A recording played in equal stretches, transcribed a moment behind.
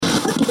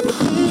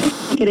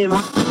negative.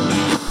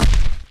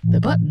 The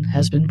button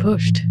has been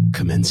pushed.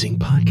 Commencing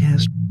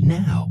podcast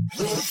now.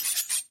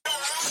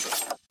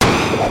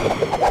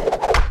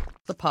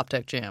 The Pop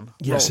Tech Jam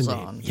Yes, rolls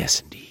indeed. on.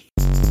 Yes, indeed.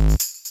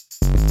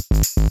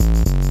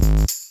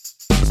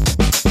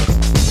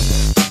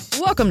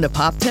 Welcome to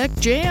Pop Tech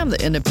Jam,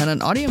 the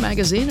independent audio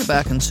magazine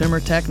about consumer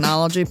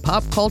technology,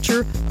 pop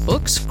culture,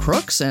 books,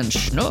 crooks, and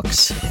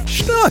schnooks.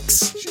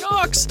 Schnooks!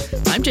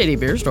 Schnooks! I'm J.D.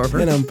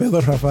 Beersdorfer. And I'm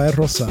Pedro Rafael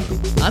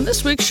Rosado. On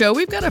this week's show,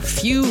 we've got a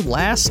few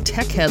last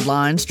tech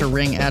headlines to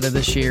wring out of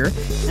this year,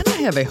 and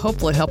I have a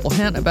hopefully helpful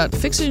hint about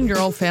fixing your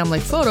old family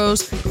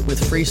photos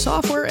with free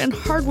software and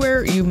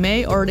hardware you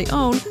may already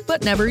own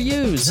but never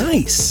use.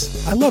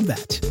 Nice. I love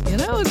that. You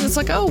know, it's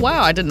like, oh,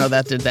 wow, I didn't know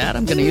that did that.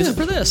 I'm going to use it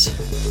for this.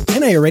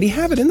 And I already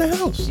have it in the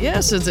house.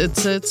 Yes, it's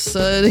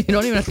you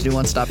don't even have to do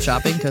one-stop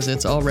shopping because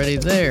it's already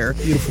there.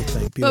 Beautiful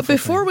thing. But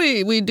before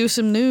we do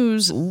some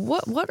news,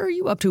 what are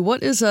you up to?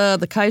 What is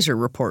the Kaiser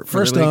report for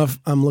First the week? off,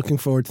 I'm looking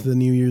forward to the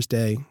New Year's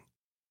Day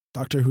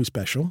Doctor Who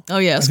special. Oh,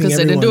 yes, because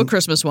they didn't do a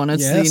Christmas one.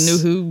 It's the New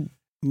Who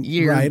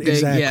year. Right,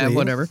 exactly. Yeah,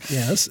 whatever.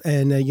 Yes,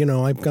 and,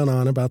 I've gone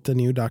on about the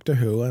new Doctor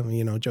Who.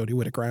 Jodie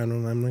Whittaker,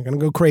 and I'm not going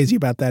to go crazy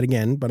about that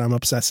again, but I'm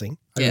obsessing.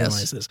 I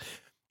realize this.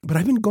 But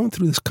I've been going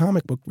through this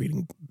comic book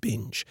reading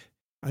binge.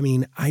 I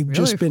mean, I've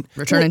just been...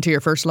 Returning to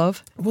your first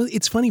love? Well,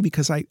 it's funny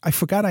because I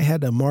forgot I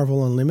had a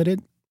Marvel Unlimited,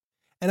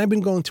 and I've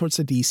been going towards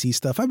the DC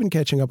stuff. I've been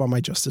catching up on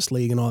my Justice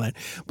League and all that.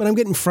 But I'm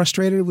getting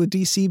frustrated with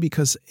DC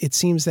because it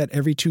seems that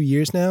every 2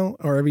 years now,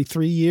 or every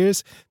 3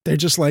 years, they're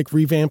just like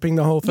revamping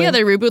the whole thing. Yeah,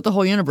 they reboot the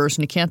whole universe,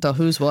 and you can't tell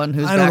who's what and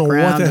who's background. I don't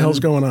know what the hell's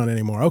and... going on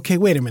anymore. Okay,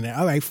 wait a minute.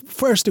 All right,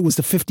 first it was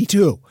the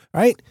 52,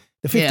 right?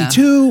 The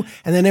 52,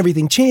 and then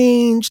everything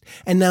changed,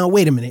 and now,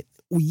 wait a minute.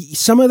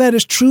 Some of that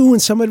is true and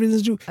some of it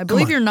isn't true. I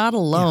believe you're not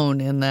alone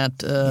in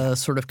that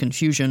sort of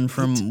confusion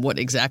from what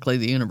exactly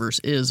the universe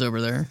is over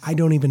there. I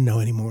don't even know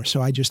anymore,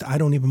 so I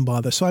don't even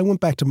bother. So I went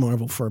back to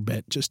Marvel for a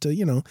bit just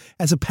to,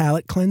 as a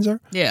palate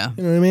cleanser. Yeah.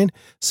 You know what I mean?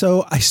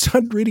 So I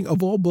started reading,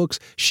 of all books,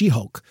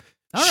 She-Hulk.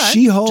 All right.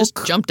 She-Hulk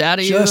just jumped out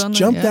at you. Just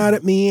jumped out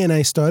at me, and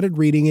I started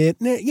reading it.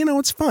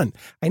 It's fun.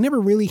 I never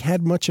really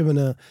had much of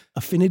an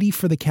affinity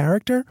for the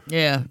character.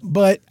 Yeah.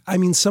 But, I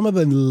mean, some of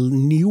the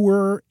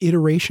newer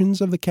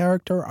iterations of the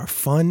character are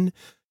fun.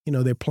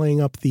 They're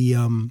playing up the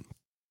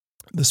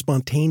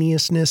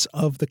spontaneousness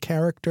of the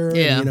character.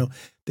 Yeah. And,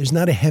 there's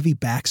not a heavy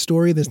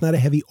backstory. There's not a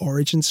heavy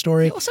origin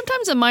story. Well,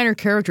 sometimes the minor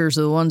characters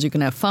are the ones you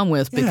can have fun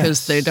with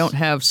because they don't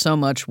have so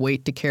much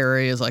weight to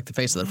carry as like the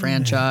face of the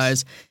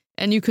franchise.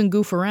 And you can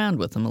goof around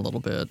with them a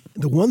little bit.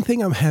 The one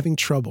thing I'm having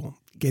trouble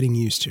getting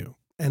used to,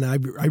 and I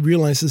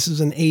realize this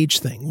is an age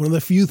thing, one of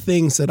the few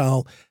things that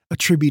I'll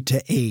attribute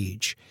to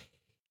age,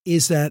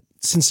 is that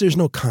since there's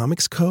no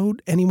comics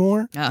code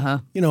anymore,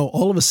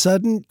 all of a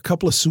sudden, a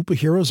couple of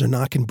superheroes are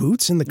knocking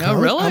boots in the comics.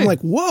 Oh, really? I'm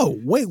like, whoa,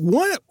 wait,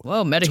 what?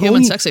 Whoa,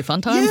 metahuman sexy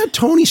fun time? Yeah,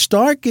 Tony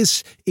Stark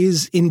is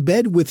in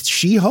bed with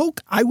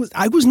She-Hulk. I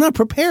was not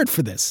prepared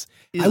for this.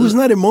 I was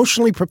not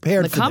emotionally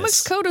prepared for this. The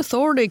Comics Code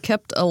Authority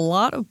kept a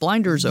lot of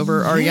blinders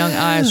over our young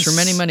eyes for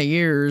many, many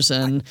years.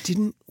 And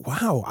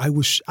I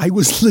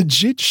was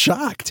legit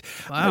shocked.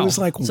 Wow. I was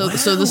like, wow.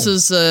 So this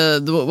is,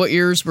 what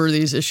years were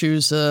these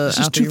issues This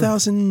is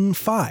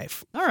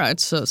 2005. All right,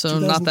 so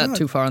not that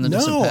too far in the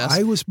distant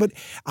past. But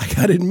I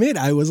got to admit,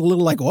 I was a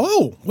little like,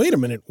 whoa, wait a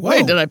minute. Whoa.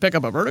 Wait, did I pick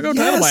up a Vertigo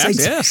title?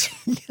 Yes.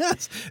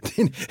 Yes.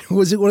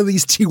 Was it one of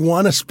these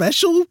Tijuana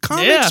special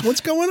comics? Yeah.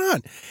 What's going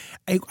on?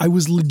 I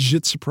was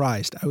legit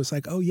surprised. I was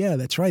like, oh, yeah,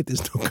 that's right.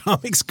 There's no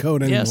comics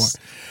code anymore. Yes.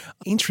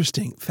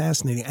 Interesting.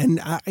 Fascinating. And,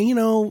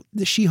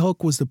 the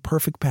She-Hulk was the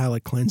perfect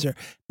palate cleanser.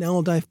 Now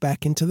I'll dive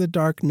back into the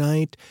Dark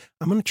Knight.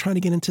 I'm going to try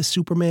to get into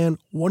Superman,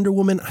 Wonder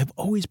Woman. I've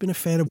always been a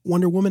fan of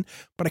Wonder Woman,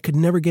 but I could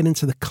never get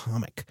into the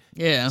comic.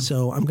 Yeah.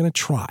 So I'm going to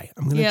try.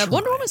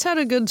 Wonder Woman's had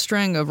a good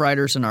string of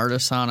writers and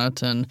artists on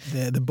it. And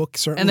the book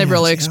certainly And they've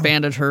really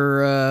expanded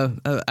her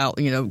out,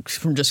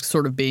 from just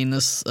sort of being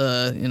this,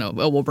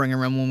 we'll bring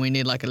her in when we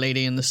need like a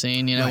lady in the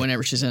scene,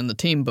 whenever she's in the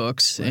team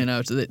books,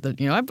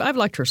 I've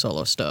liked her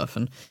solo stuff.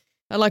 And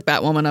I like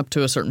Batwoman up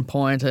to a certain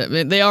point.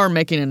 They are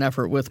making an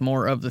effort with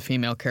more of the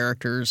female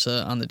characters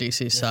on the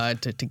DC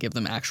side to give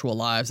them actual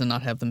lives and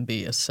not have them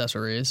be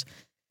accessories.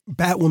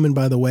 Batwoman,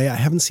 by the way, I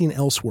haven't seen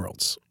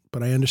Elseworlds,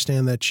 but I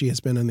understand that she has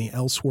been in the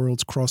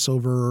Elseworlds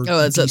crossover.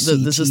 Oh,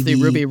 this is the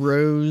Ruby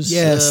Rose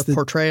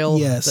portrayal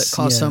that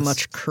caused so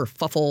much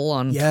kerfuffle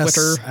on Twitter.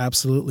 Yes,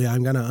 absolutely.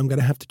 I'm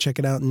gonna have to check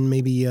it out and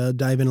maybe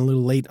dive in a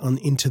little late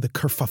into the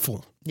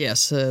kerfuffle.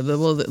 Yes, at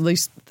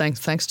least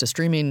thanks to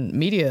streaming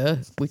media,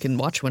 we can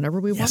watch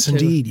whenever we want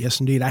to. Yes,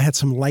 indeed. I had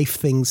some life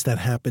things that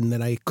happened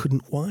that I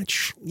couldn't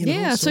watch.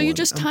 So you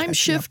just time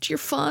shift your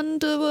fun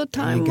to a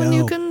time when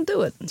you can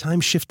do it.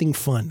 Time shifting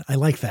fun. I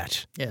like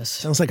that. Yes.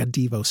 Sounds like a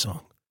Devo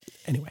song.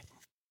 Anyway.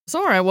 It's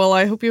all right. Well,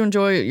 I hope you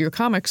enjoy your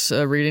comics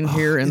reading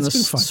here in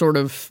this sort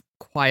of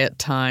quiet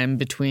time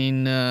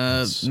between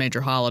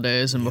major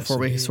holidays and before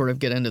we sort of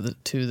get into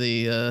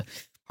the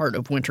heart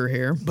of winter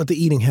here. But the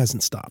eating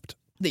hasn't stopped.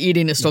 The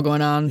eating is still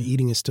going on. The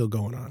eating is still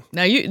going on.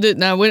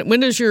 Now, when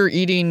does your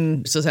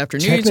eating? Is this after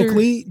New Year's?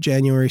 Technically,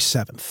 January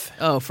 7th.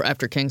 Oh, for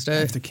after King's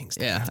Day. After King's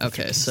Day. Yeah.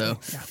 Okay. King's So, Day.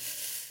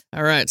 Yeah.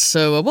 All right.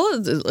 So,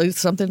 it's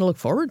something to look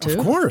forward to.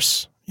 Of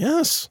course.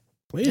 Yes.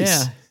 Please.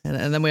 Yeah.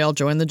 And then we all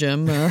join the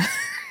gym.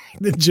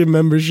 The gym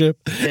membership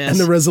and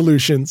the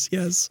resolutions.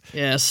 Yes.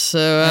 Yes.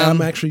 So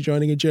I'm actually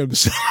joining a gym.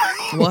 So.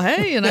 Well,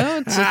 hey,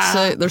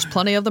 there's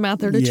plenty of them out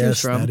there to choose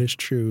from. That is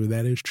true.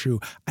 That is true.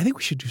 I think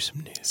we should do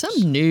some news.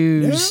 Some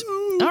news.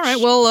 All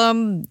right.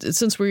 Well,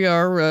 since we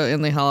are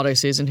in the holiday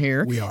season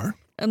here. We are.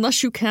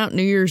 Unless you count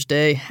New Year's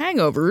Day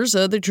hangovers,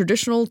 the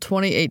traditional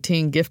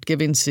 2018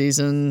 gift-giving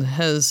season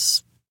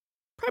has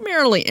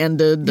primarily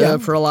ended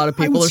for a lot of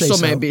people. There still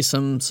may be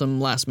some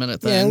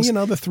last-minute things.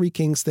 Yeah, the Three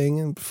Kings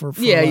thing. For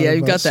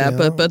you got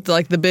that. But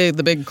like the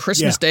big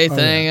Christmas Day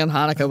thing and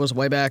Hanukkah was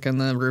way back in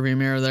the rearview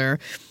mirror there.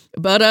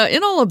 But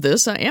in all of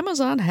this,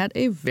 Amazon had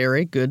a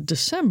very good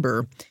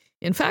December.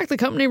 In fact, the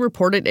company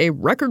reported a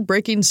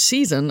record-breaking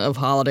season of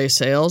holiday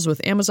sales,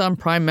 with Amazon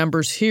Prime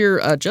members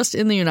here just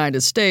in the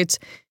United States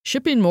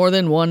shipping more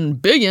than 1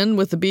 billion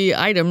with the B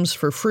items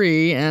for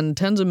free, and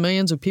tens of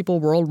millions of people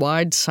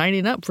worldwide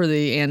signing up for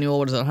the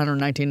annual,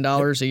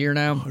 $119 a year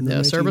now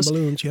service.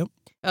 Balloons, yep.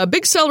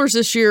 Big sellers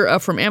this year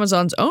from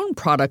Amazon's own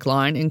product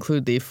line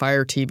include the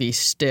Fire TV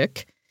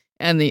Stick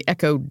and the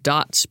Echo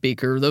Dot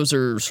speaker. Those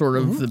are sort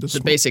of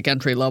the basic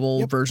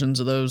entry-level versions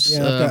of those.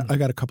 Yeah, I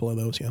got a couple of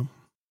those, yeah.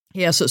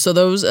 Yeah, so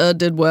those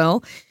did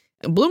well.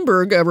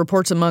 Bloomberg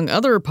reports among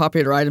other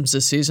popular items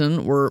this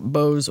season were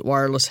Bose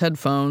wireless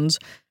headphones,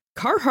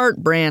 Carhartt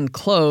brand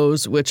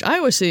clothes, which I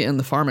always see in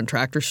the farm and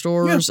tractor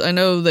stores. Yeah. I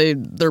know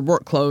they're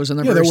work clothes and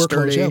they're very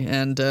sturdy. Clothes,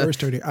 and very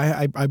sturdy.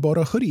 I bought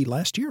a hoodie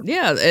last year.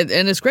 Yeah,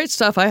 and it's great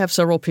stuff. I have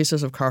several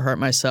pieces of Carhartt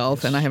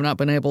myself, and I have not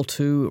been able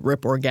to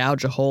rip or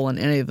gouge a hole in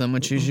any of them,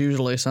 which is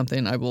usually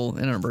something I will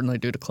inadvertently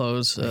do to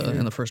clothes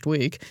in the first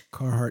week.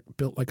 Carhartt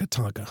built like a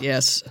Tonka.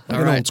 Yes,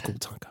 like an old school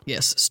Tonka.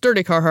 Yes,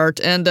 sturdy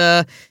Carhartt, and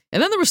then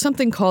there was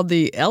something called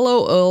the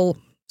LOL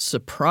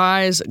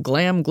Surprise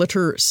Glam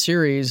Glitter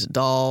Series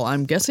doll.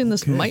 I'm guessing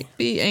this might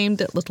be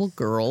aimed at little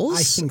girls.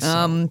 I think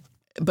so.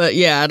 But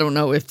yeah, I don't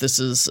know if this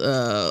is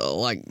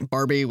like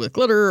Barbie with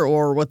glitter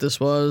or what this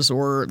was,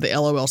 or the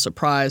LOL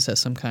Surprise has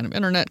some kind of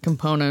internet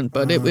component,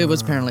 but it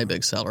was apparently a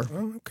big seller.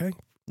 Oh, okay.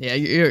 Yeah,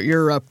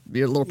 your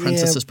little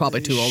princess is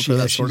probably too old for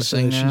that sort of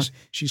thing now.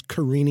 She's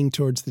careening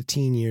towards the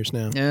teen years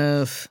now.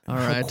 All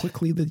right. How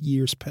quickly the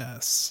years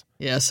pass.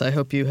 Yes, I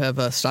hope you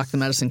have stocked the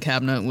medicine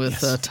cabinet with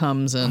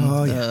Tums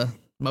and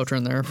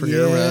Motrin there for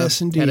your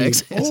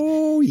headaches.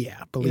 Oh,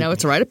 yeah.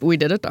 It's all right. We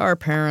did it to our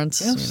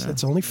parents. Yes,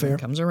 it's only fair. It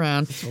comes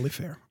around. It's only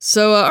fair.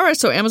 So, all right.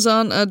 So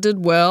Amazon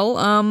did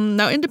well.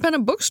 Now,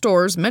 independent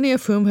bookstores, many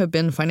of whom have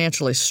been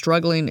financially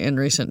struggling in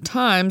recent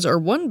times, are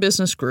one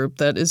business group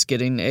that is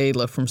getting a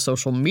lift from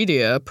social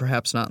media,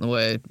 perhaps not in the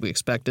way we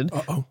expected.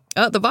 Uh-oh.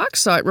 The Vox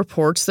site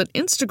reports that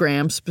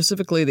Instagram,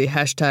 specifically the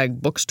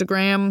hashtag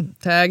Bookstagram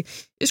tag,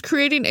 is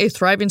creating a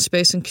thriving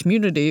space and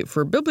community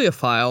for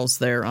bibliophiles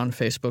there on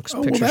Facebook's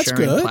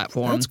picture-sharing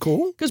platform. That's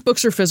cool. Because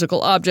books are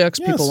physical objects.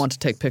 Yes. People want to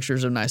take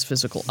pictures of nice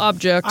physical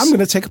objects. I'm going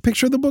to take a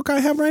picture of the book I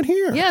have right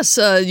here. Yes.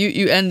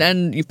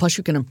 Plus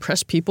you can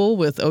impress people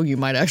with, you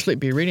might actually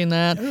be reading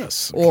that.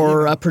 Yes.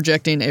 Or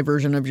projecting a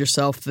version of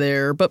yourself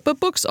there. But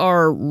books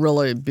are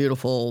really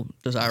beautiful,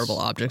 desirable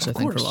objects, I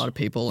think, for a lot of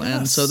people. Yes.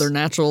 And so they're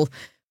natural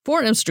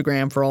for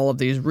Instagram for all of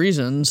these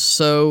reasons.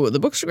 So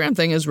the Bookstagram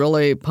thing has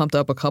really pumped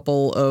up a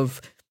couple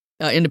of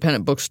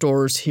independent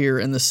bookstores here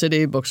in the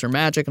city. Books Are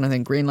Magic and I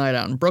think Greenlight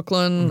out in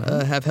Brooklyn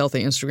have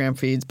healthy Instagram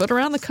feeds. But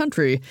around the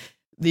country,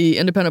 the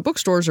independent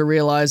bookstores are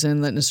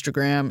realizing that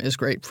Instagram is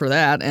great for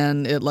that,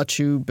 and it lets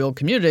you build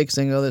community because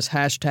they go this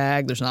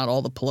hashtag. There's not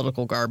all the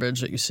political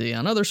garbage that you see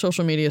on other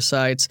social media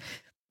sites.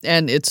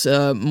 And it's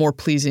more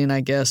pleasing,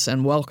 I guess,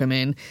 and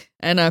welcoming.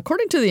 And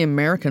according to the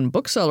American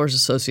Booksellers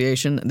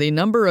Association, the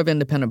number of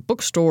independent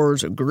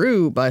bookstores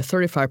grew by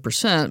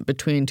 35%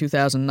 between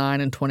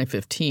 2009 and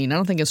 2015. I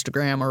don't think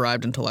Instagram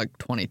arrived until like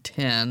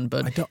 2010.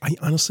 But I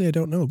honestly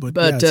don't know.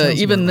 But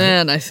even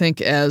then, I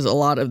think as a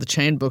lot of the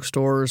chain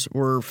bookstores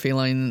were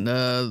feeling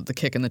the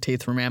kick in the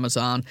teeth from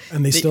Amazon.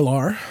 And they still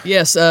are?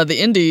 Yes. The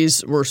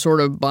indies were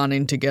sort of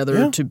bonding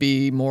together to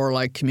be more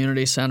like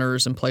community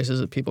centers and places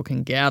that people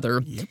can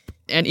gather. Yep.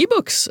 And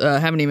ebooks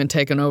haven't even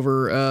taken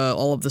over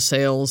all of the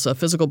sales.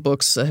 Physical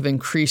books have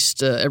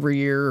increased every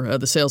year,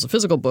 the sales of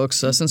physical books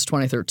since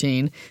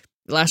 2013.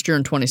 Last year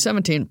in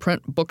 2017,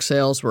 print book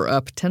sales were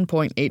up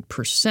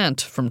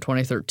 10.8% from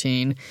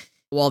 2013,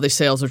 while the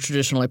sales of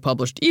traditionally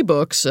published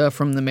ebooks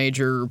from the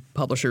major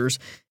publishers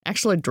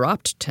actually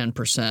dropped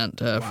 10%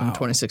 from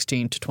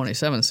 2016 to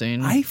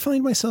 2017. I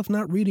find myself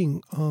not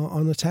reading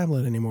on the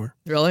tablet anymore.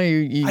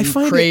 Really? You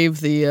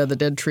crave the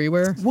dead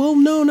treeware? Well,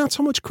 no, not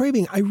so much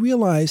craving. I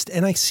realized,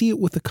 and I see it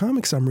with the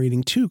comics I'm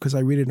reading too, because I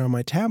read it on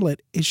my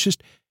tablet, it's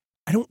just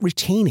I don't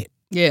retain it.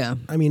 Yeah.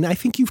 I mean, I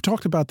think you've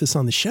talked about this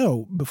on the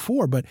show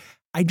before, but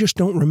I just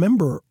don't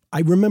remember. I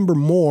remember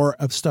more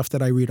of stuff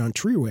that I read on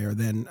treeware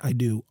than I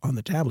do on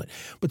the tablet.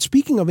 But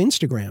speaking of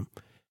Instagram,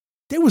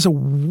 There was a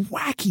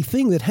wacky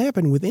thing that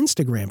happened with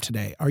Instagram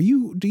today.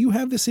 Do you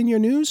have this in your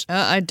news?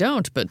 I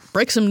don't, but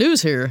break some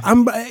news here.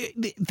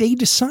 They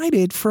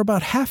decided for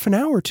about half an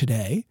hour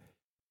today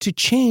to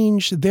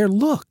change their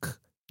look.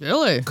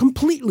 Really?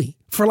 Completely.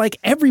 For like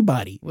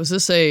everybody. Was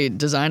this a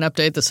design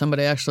update that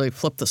somebody actually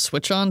flipped the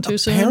switch on too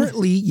soon?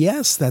 Apparently,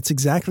 yes. That's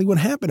exactly what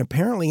happened.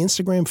 Apparently,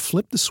 Instagram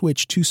flipped the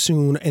switch too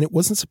soon, and it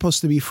wasn't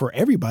supposed to be for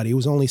everybody. It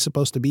was only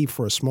supposed to be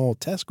for a small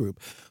test group.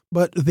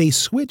 But they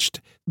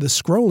switched the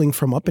scrolling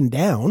from up and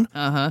down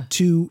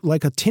to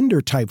like a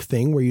Tinder type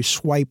thing where you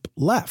swipe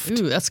left.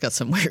 Ooh, that's got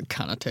some weird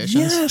connotations.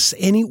 Yes,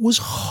 and it was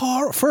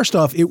horrible. First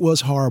off, it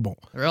was horrible.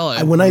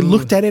 Really? When I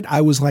looked at it,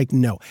 I was like,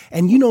 no.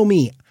 And you know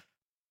me.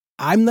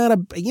 I'm not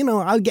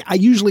I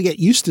usually get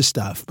used to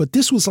stuff, but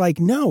this was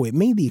like, no, it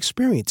made the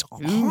experience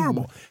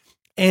horrible.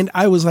 And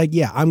I was like,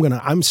 yeah,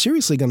 I'm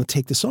seriously going to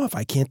take this off.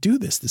 I can't do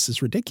this. This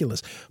is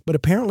ridiculous. But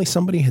apparently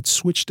somebody had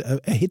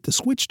hit the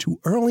switch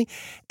too early,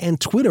 and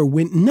Twitter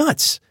went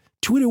nuts.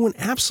 Twitter went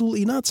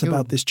absolutely nuts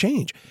about this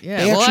change.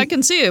 Yeah, I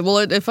can see it. Well,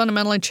 it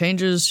fundamentally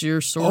changes your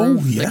sort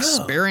of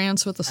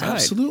experience with the site.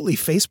 Absolutely.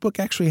 Facebook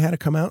actually had to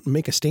come out and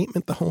make a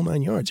statement the whole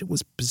 9 yards. It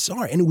was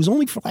bizarre. And it was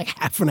only for like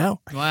half an hour.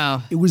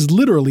 Wow. It was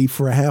literally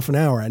for a half an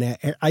hour. And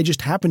I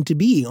just happened to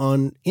be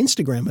on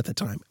Instagram at the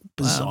time.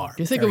 Bizarre. Wow.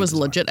 Do you think it was a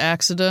legit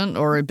accident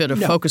or a bit of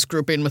focus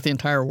grouping with the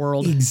entire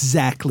world?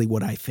 Exactly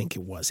what I think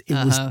it was. It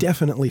was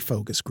definitely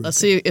focus grouping. Let's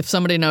see if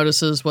somebody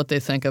notices what they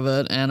think of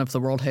it, and if the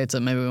world hates it,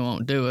 maybe we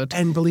won't do it.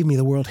 And believe me,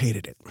 the world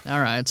hated it.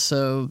 All right,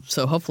 so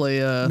hopefully...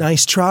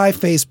 nice try,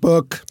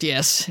 Facebook.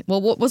 Yes.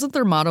 Well, wasn't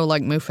their motto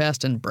like move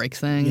fast and break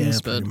things? Yeah,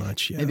 pretty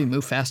much, yeah. Maybe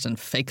move fast and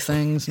fake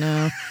things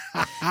now?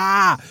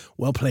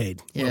 Well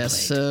played.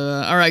 Yes.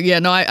 All right, yeah,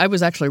 no, I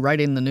was actually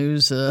writing the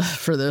news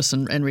for this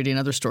and reading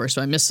other stories,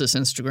 so I missed this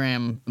Instagram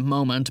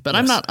moment, but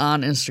I'm not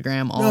on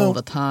Instagram all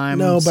the time.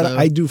 No, but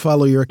I do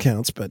follow your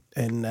accounts,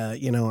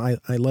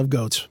 I love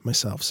goats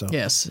myself. So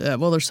yes,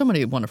 well, there's so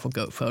many wonderful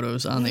goat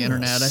photos on the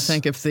internet. I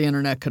think if the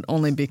internet could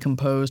only be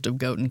composed of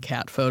goat and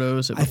cat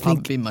photos, it would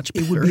probably be much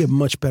better. It would be a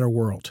much better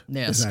world.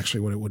 Yes, is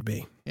actually what it would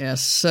be.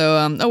 Yes.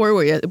 So, where were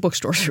we at?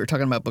 Bookstores. We were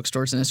talking about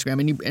bookstores and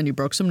Instagram, and you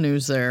broke some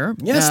news there.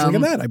 Yes, look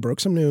at that. I broke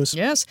some news.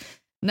 Yes.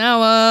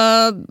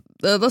 Now,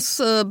 let's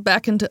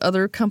back into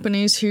other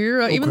companies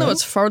here. Even though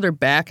it's farther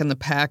back in the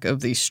pack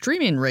of the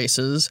streaming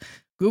races,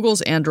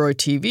 Google's Android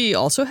TV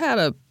also had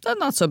a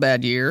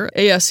not-so-bad year.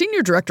 A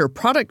senior director of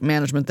product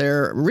management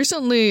there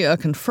recently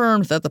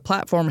confirmed that the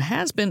platform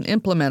has been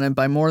implemented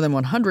by more than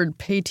 100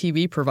 pay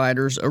TV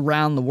providers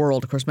around the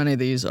world. Of course, many of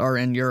these are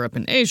in Europe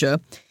and Asia.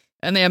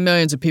 And they have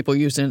millions of people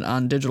using it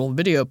on digital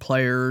video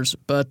players.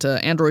 But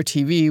Android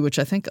TV, which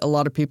I think a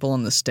lot of people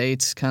in the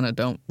States kind of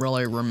don't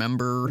really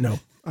remember. No,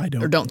 I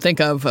don't. Or don't think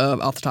of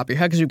off the top of your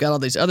head because you've got all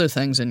these other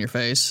things in your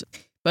face.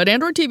 But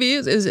Android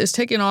TV is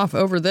taking off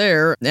over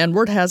there. And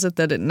word has it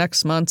that at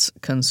next month's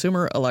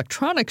Consumer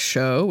Electronics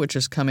Show, which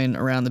is coming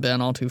around the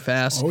bend all too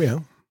fast. Oh, yeah.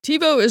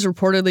 TiVo is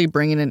reportedly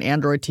bringing an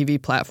Android TV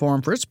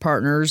platform for its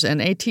partners,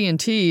 and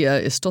AT&T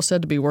is still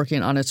said to be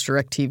working on its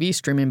DirecTV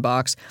streaming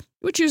box,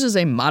 which uses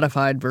a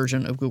modified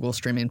version of Google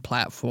streaming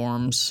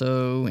platforms.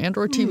 So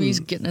Android TV's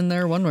getting in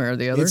there one way or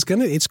the other.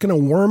 It's gonna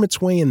worm its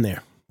way in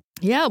there.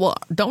 Yeah, well,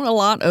 don't a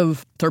lot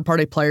of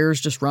third-party players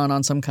just run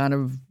on some kind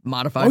of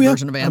modified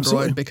version of Android?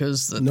 Absolutely.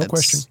 Because no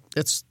question.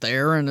 It's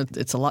there, and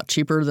it's a lot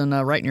cheaper than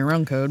writing your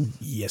own code.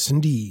 Yes,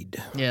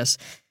 indeed. Yes.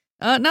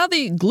 Now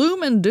the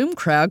gloom and doom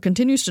crowd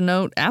continues to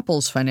note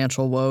Apple's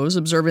financial woes,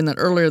 observing that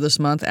earlier this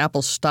month,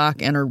 Apple's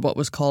stock entered what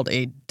was called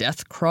a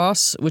death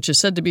cross, which is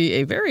said to be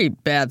a very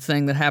bad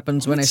thing that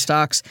happens when a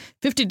stock's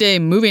 50-day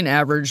moving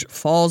average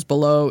falls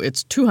below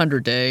its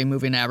 200-day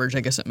moving average.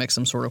 I guess it makes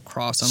some sort of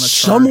cross on the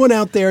chart. Someone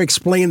out there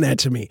explain that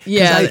to me.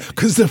 Yeah.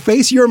 Because the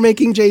face you're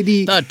making,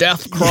 JD. The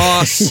death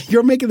cross.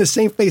 You're making the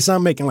same face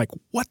I'm making. Like,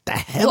 what the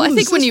hell Well, I think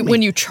does this when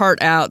mean? you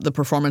chart out the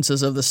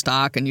performances of the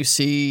stock and you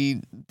see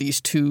these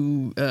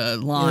two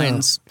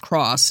lines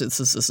cross, this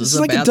is a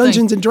like bad a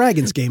Dungeons thing. and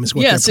Dragons game is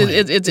what yes, they're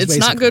playing. It's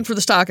not good for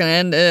the stock.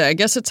 And I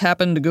guess it's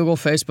happened to Google,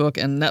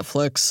 Facebook, and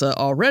Netflix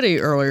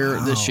already earlier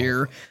this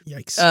year.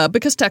 Yikes.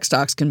 Because tech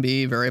stocks can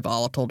be very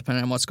volatile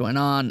depending on what's going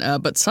on.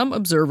 But some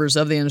observers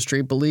of the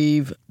industry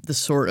believe this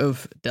sort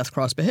of death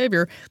cross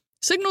behavior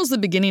signals the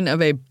beginning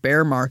of a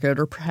bear market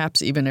or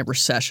perhaps even a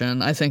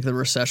recession. I think the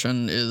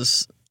recession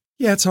is...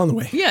 Yeah, it's on the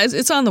way. Yeah,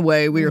 it's on the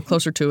way. We are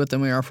closer to it than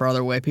we are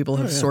farther away. People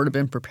have sort of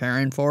been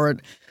preparing for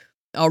it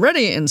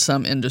already in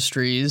some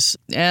industries,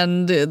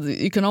 and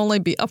you can only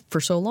be up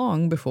for so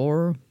long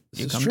before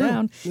you come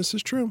down. This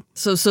is true.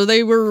 So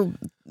they were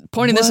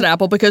pointing this at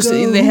Apple because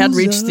they had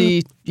reached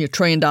the $1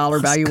 trillion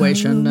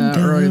valuation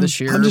earlier this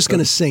year. I'm just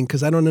going to sing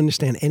because I don't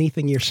understand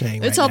anything you're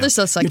saying. It's right all now. this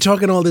like you're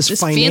talking all this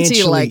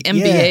fancy like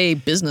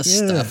MBA business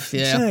stuff.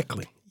 Yeah,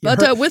 exactly.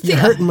 But with you're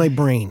hurting my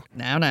brain.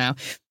 Now.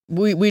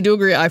 We do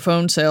agree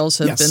iPhone sales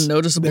have been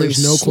noticeably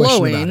There's no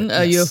slowing.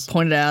 Yes. You have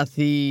pointed out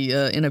the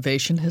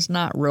innovation has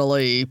not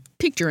really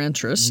piqued your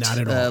interest Not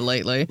at all.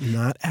 lately.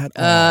 Not at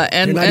all.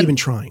 They're not even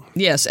trying.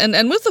 Yes,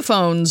 and with the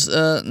phones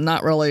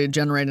not really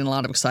generating a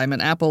lot of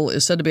excitement, Apple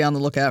is said to be on the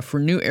lookout for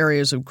new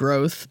areas of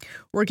growth,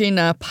 working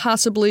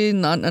possibly,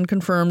 not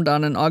unconfirmed,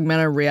 on an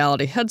augmented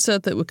reality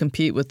headset that would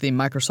compete with the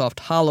Microsoft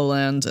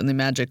HoloLens and the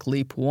Magic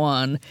Leap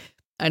 1.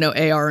 I know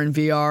AR and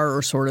VR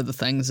are sort of the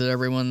things that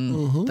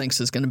everyone thinks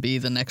is going to be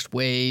the next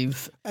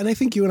wave. And I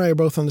think you and I are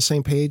both on the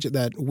same page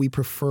that we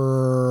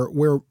prefer,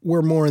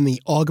 we're more in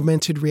the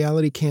augmented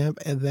reality camp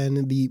and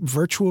then the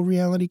virtual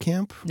reality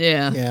camp.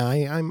 Yeah. Yeah,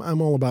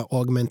 I'm all about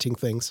augmenting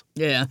things.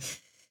 Yeah.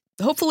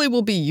 Hopefully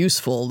will be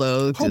useful,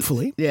 though.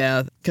 Hopefully.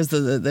 Yeah, because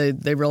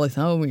they really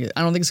thought,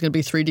 I don't think it's going to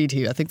be 3D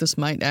TV. I think this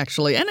might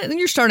actually, and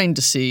you're starting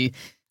to see,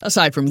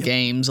 aside from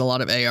games, a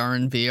lot of AR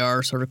and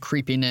VR sort of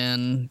creeping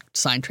in,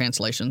 sign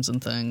translations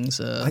and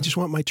things. I just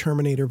want my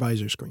Terminator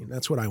visor screen.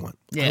 That's what I want.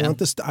 Yeah.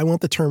 I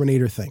want the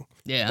Terminator thing.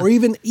 Yeah. Or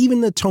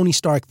even the Tony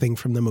Stark thing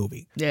from the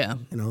movie. Yeah.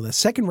 You know, the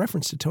second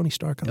reference to Tony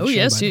Stark on the show,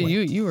 yes, by the way.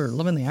 you were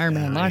living the Iron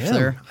Man life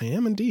there. I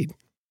am indeed.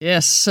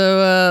 Yes,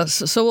 so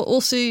we'll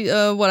see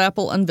what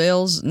Apple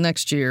unveils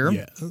next year.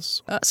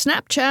 Yes.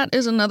 Snapchat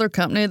is another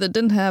company that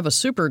didn't have a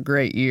super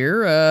great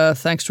year,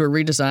 thanks to a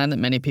redesign that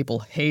many people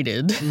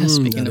hated.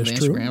 Speaking of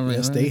Instagram, true.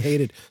 Yes, they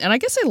hated. And I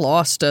guess they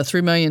lost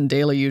 3 million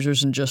daily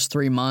users in just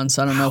 3 months.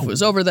 I don't know if it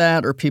was over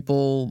that or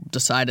people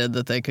decided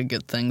that they could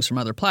get things from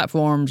other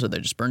platforms or they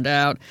just burned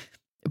out.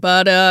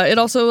 But it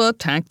also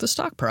tanked the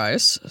stock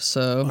price.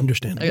 So,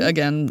 understandable.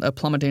 Again,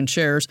 plummeting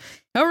shares.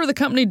 However, the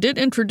company did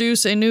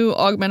introduce a new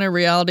augmented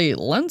reality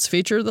lens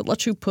feature that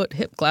lets you put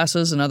hip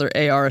glasses and other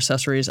AR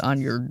accessories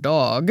on your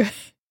dog.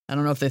 I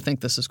don't know if they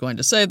think this is going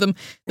to save them.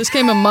 This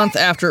came a month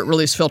after it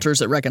released filters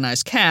that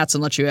recognize cats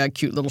and let you add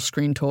cute little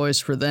screen toys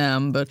for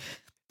them. But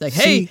like,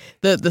 hey,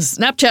 the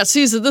Snapchat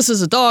sees that this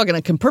is a dog and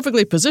it can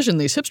perfectly position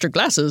these hipster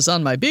glasses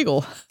on my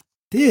beagle.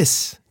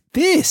 This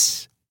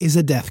is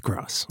a death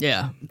cross.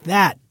 Yeah.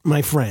 That,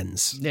 my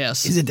friends,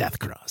 yes, is a death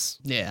cross.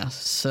 Yeah.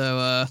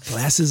 So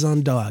glasses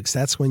on dogs.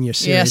 That's when you're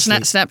seriously. Yeah,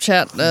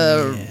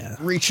 Snapchat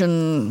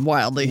reaching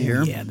wildly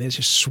here. Yeah, they're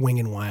just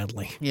swinging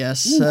wildly.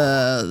 Yes.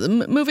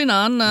 Moving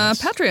on,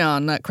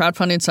 Patreon, that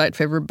crowdfunding site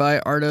favored by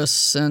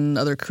artists and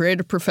other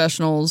creative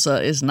professionals,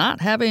 is not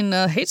having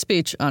hate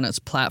speech on its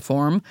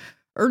platform.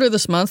 Earlier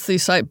this month, the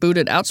site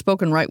booted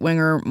outspoken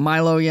right-winger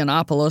Milo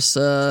Yiannopoulos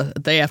a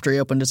day after he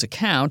opened his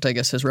account. I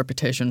guess his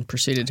reputation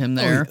preceded him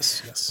there.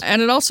 Yes.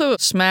 And it also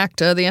smacked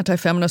the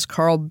anti-feminist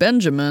Carl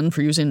Benjamin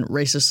for using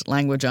racist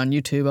language on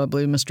YouTube. I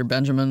believe Mr.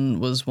 Benjamin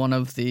was one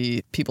of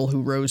the people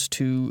who rose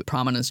to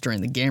prominence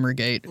during the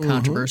Gamergate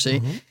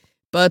controversy.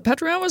 But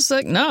Patreon was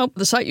like, no,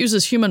 the site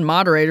uses human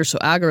moderators, so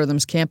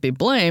algorithms can't be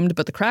blamed.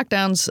 But the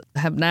crackdowns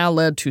have now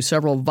led to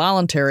several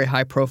voluntary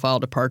high-profile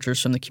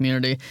departures from the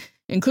community,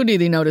 including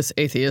the noted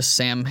atheist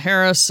Sam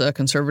Harris, a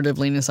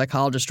conservative-leaning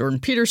psychologist Jordan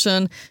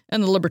Peterson,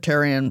 and the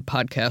libertarian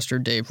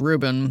podcaster Dave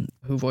Rubin,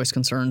 who voiced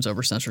concerns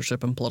over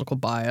censorship and political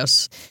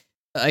bias.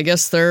 I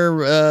guess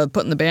they're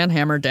putting the ban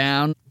hammer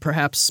down,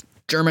 perhaps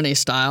Germany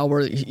style,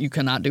 where you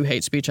cannot do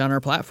hate speech on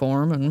our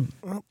platform. And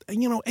well,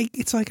 you know,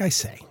 it's like I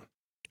say,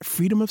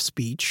 freedom of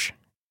speech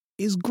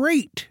is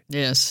great.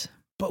 Yes.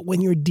 But when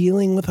you're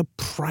dealing with a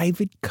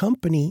private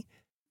company,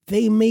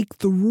 they make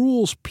the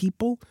rules,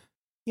 people.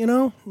 You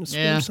know, that's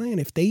what I'm saying.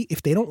 If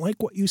they don't like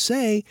what you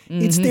say,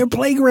 it's their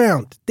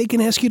playground. They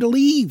can ask you to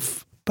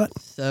leave. But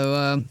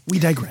we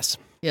digress.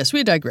 Yes,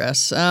 we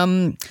digress.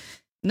 Now,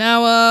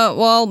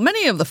 while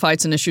many of the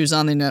fights and issues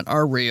on the internet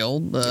are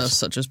real,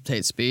 such as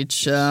hate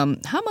speech,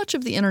 how much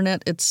of the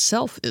internet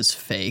itself is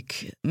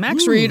fake?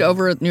 Max Reed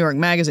over at New York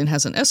Magazine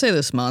has an essay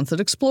this month that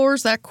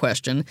explores that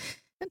question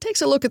and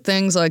takes a look at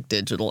things like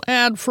digital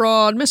ad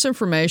fraud,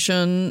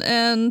 misinformation,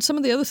 and some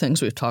of the other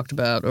things we've talked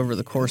about over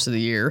the course of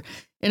the year.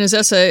 In his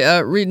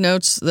essay, Reed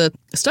notes that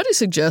a study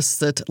suggests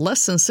that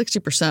less than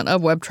 60%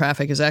 of web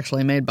traffic is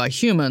actually made by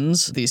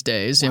humans these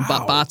days. Wow. You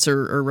know, bots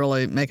are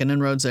really making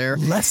inroads there.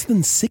 Less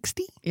than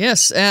 60?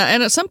 Yes,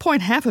 and at some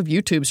point, half of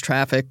YouTube's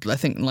traffic, I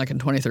think like in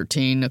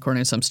 2013,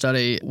 according to some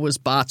study, was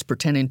bots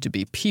pretending to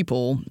be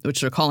people,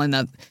 which they're calling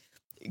that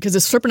because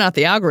it's stripping out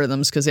the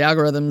algorithms, because the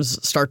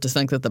algorithms start to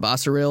think that the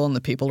bots are real and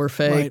the people are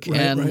fake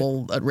and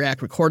will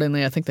react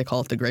accordingly. I think they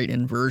call it the great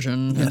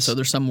inversion. Yes. And so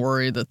there's some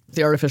worry that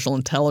the artificial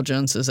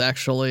intelligence is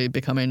actually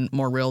becoming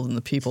more real than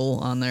the people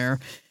on there.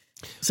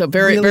 So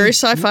very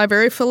sci-fi,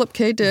 very Philip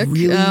K. Dick.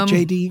 Really,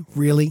 JD?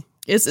 Really?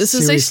 This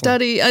is a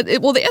study.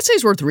 The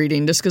essay's worth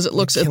reading just because it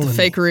looks at the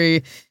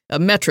fakery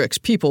of metrics,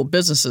 people,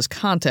 businesses,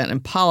 content,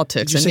 and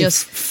politics. Did you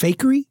say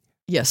fakery?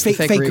 Yes, the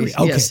fakery.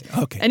 Okay, yes.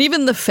 okay. And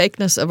even the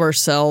fakeness of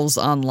ourselves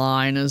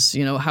online is,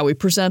 how we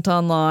present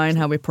online,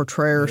 how we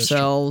portray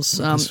ourselves.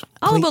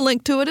 I'll have a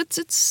link to it.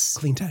 It's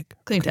clean tech.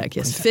 Clean tech,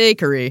 yes. Clean tech.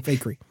 Fakery.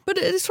 Fakery. But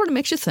it sort of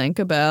makes you think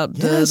about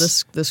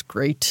this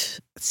great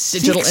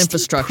digital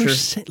infrastructure.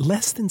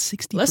 Less than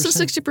 60%. Less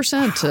than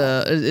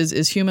 60%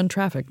 is human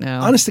traffic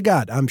now. Honest to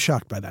God, I'm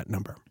shocked by that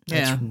number.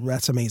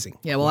 That's amazing.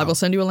 Yeah, well, I will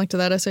send you a link to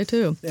that essay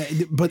too.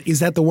 But is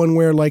that the one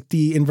where like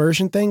the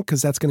inversion thing?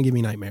 Because that's going to give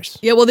me nightmares.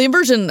 Yeah, well, the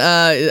inversion,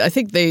 I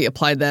think they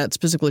applied that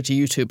specifically to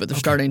YouTube, but they're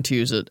starting to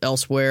use it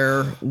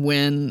elsewhere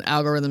when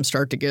algorithms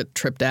start to get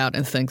tripped out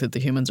and think that the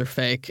humans are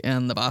fake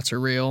and the bots are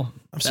real.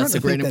 That's the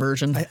great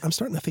inversion. I'm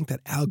starting to think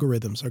that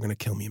algorithms are going to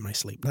kill me in my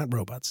sleep, not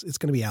robots. It's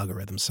going to be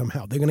algorithms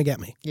somehow. They're going to get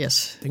me.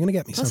 Yes. They're going to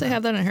get me Plus somehow. they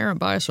have that inherent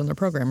bias from their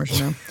programmers,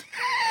 you know.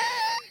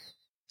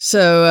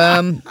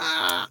 So,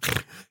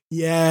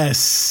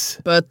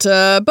 yes. But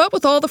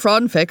with all the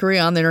fraud and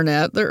fakery on the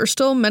internet, there are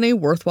still many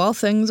worthwhile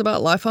things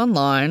about life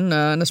online,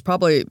 and it's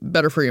probably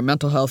better for your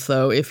mental health,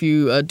 though, if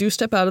you do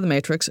step out of the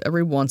matrix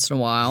every once in a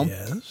while.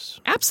 Yes.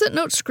 Apps that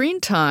note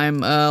screen time,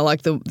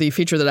 like the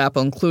feature that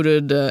Apple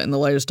included in the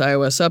latest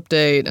iOS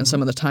update and some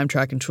of the time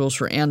tracking tools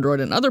for Android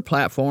and other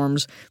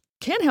platforms,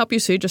 can help you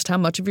see just how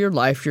much of your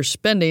life you're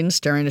spending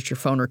staring at your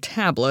phone or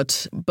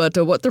tablet. But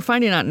what they're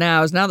finding out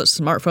now is now that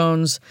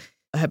smartphones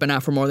have been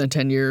out for more than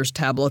 10 years,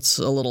 tablets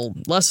a little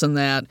less than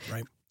that.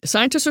 Right.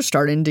 Scientists are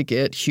starting to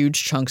get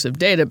huge chunks of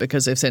data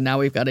because they've said now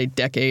we've got a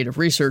decade of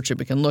research that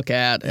we can look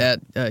at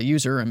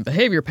user and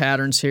behavior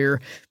patterns here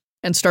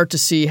and start to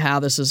see how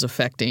this is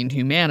affecting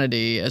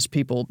humanity as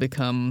people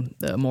become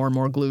more and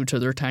more glued to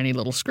their tiny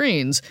little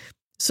screens.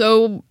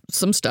 So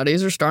some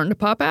studies are starting to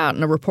pop out.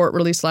 In a report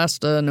released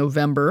last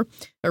November,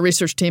 a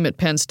research team at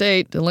Penn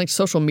State linked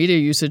social media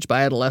usage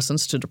by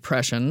adolescents to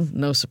depression.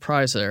 No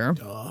surprise there.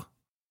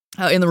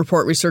 In the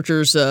report,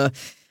 researchers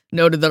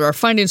noted that our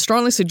findings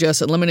strongly suggest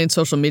that limiting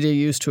social media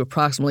use to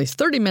approximately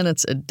 30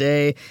 minutes a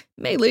day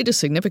may lead to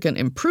significant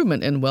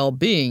improvement in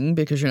well-being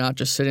because you're not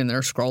just sitting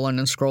there scrolling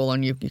and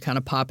scrolling. You kind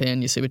of pop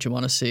in, you see what you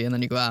want to see, and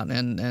then you go out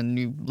and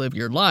you live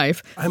your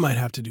life. I might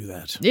have to do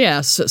that.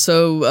 Yeah,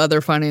 so they're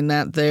finding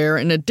that there.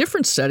 In a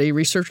different study,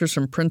 researchers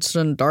from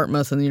Princeton,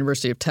 Dartmouth, and the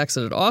University of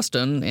Texas at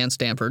Austin and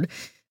Stanford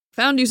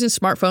found using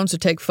smartphones to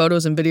take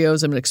photos and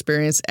videos of an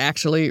experience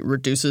actually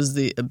reduces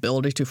the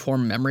ability to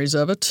form memories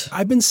of it.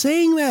 I've been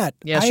saying that.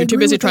 Yes, you're too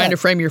busy trying to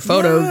frame your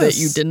photo that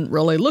you didn't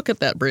really look at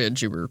that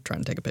bridge you were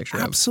trying to take a picture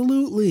of.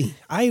 Absolutely.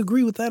 I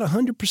agree with that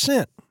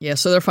 100%. Yeah,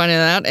 so they're finding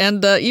that.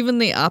 And even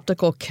the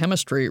optical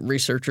chemistry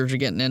researchers are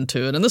getting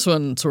into it. And this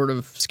one sort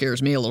of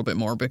scares me a little bit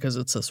more because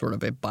it's a sort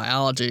of a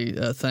biology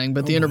thing.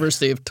 But the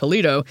University of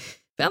Toledo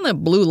found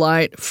that blue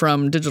light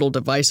from digital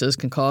devices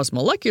can cause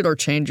molecular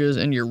changes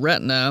in your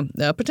retina,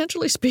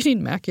 potentially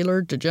speeding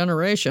macular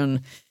degeneration,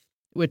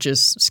 which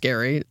is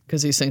scary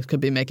because these things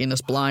could be making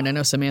us blind. I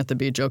know Samantha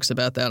Bee jokes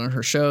about that on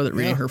her show, that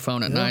reading her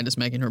phone at night is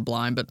making her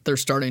blind, but they're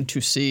starting to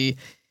see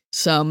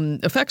some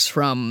effects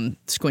from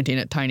squinting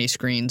at tiny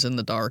screens in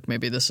the dark.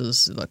 Maybe this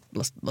is,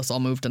 let's all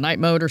move to night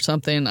mode or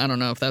something. I don't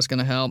know if that's going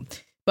to help.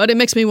 But it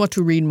makes me want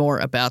to read more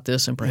about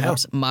this and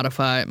perhaps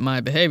modify my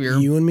behavior.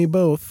 You and me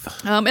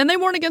both. And they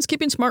warn against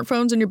keeping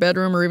smartphones in your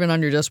bedroom or even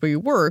on your desk where you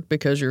work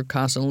because you're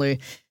constantly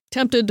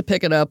tempted to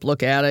pick it up,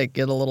 look at it,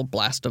 get a little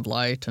blast of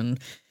light. And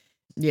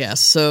yes,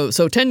 so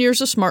 10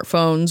 years of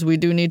smartphones, we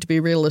do need to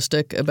be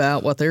realistic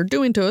about what they're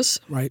doing to us.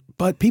 Right.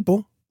 But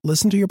people,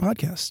 listen to your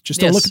podcast. Just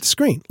don't look at the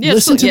screen. Yes,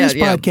 listen to this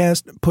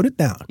podcast. Put it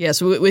down. Yes,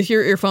 with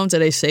your earphones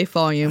at a safe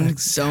volume.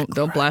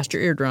 Don't blast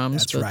your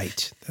eardrums.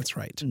 That's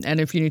right. And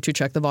if you need to,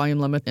 check the volume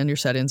limit and your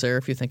settings there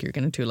if you think you're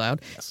getting too loud.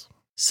 Yes.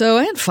 So,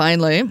 and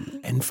finally,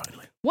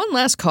 one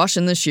last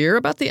caution this year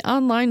about the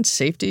online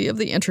safety of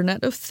the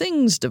Internet of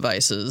Things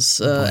devices.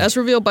 As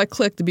revealed by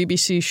Click, the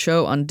BBC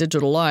show on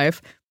Digital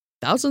Life,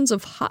 thousands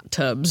of hot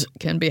tubs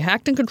can be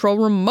hacked and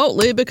controlled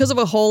remotely because of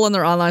a hole in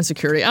their online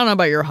security. I don't know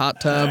about your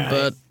hot tub,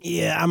 but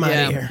I'm out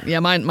of here.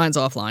 Yeah, mine's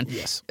offline.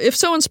 Yes. If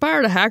so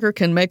inspired, a hacker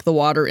can make the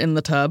water in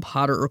the tub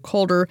hotter or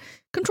colder,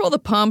 control the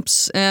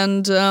pumps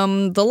and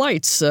the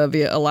lights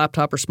via a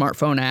laptop or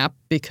smartphone app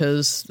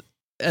because,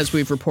 as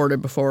we've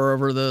reported before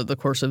over the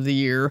course of the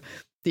year,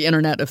 the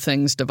Internet of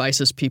Things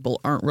devices people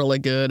aren't really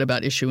good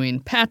about issuing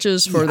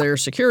patches for their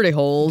security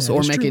holes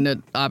or making it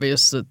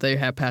obvious that they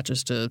have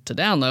patches to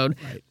download.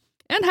 Right.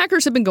 And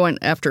hackers have been going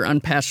after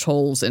unpatched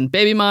holes in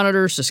baby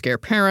monitors to scare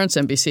parents.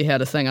 NBC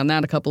had a thing on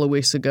that a couple of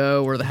weeks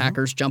ago where the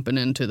hackers jumping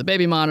into the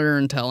baby monitor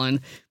and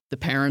telling the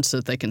parents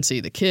that they can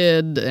see the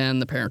kid,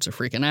 and the parents are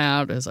freaking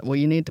out. It's like, well,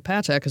 you need to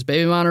patch that because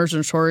baby monitors are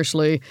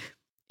notoriously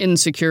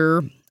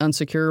insecure,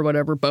 unsecure,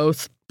 whatever,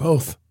 both.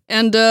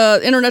 And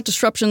internet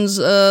disruptions,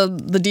 the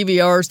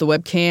DVRs, the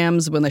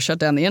webcams, when they shut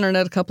down the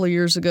internet a couple of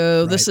years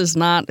ago, this is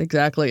not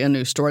exactly a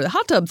new story. The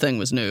hot tub thing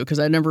was new because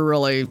I never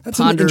really That's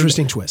an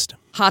interesting twist.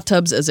 Hot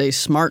tubs as a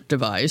smart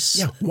device.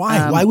 Yeah,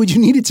 why? Why would you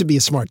need it to be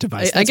a smart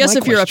device? I guess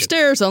if you're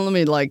upstairs, let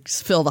me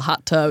fill the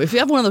hot tub. If you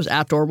have one of those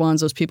outdoor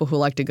ones, those people who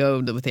like to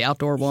go with the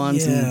outdoor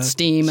ones and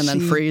steam and then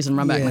freeze and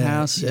run back in the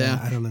house. Yeah,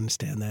 I don't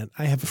understand that.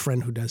 I have a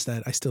friend who does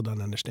that. I still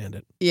don't understand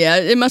it. Yeah,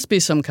 it must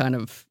be some kind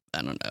of,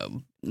 I don't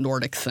know,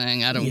 Nordic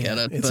thing. I don't get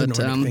it. It's a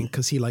Nordic thing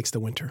because he likes the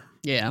winter.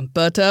 Yeah,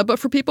 but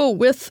for people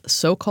with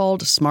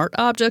so-called smart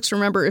objects,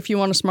 remember, if you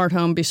want a smart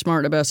home, be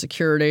smart about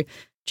security.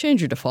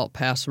 Change your default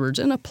passwords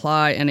and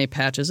apply any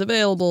patches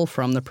available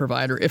from the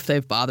provider if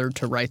they've bothered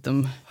to write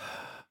them.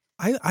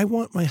 I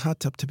want my hot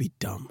tub to be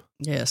dumb.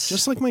 Yes.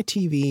 Just like my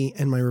TV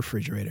and my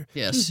refrigerator.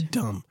 Yes. Just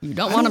dumb. You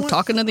don't want them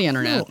talking to the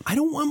internet. No, I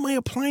don't want my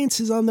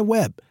appliances on the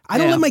web. I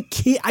don't let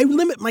I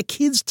limit my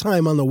kids'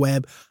 time on the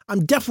web.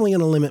 I'm definitely going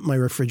to limit my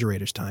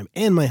refrigerator's time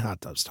and my hot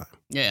tub's time.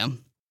 Yeah.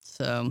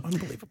 So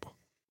unbelievable.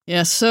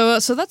 Yeah, so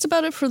that's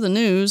about it for the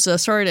news.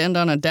 Sorry to end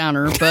on a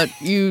downer, but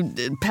you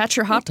patch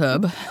your hot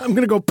tub. I'm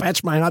going to go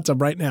patch my hot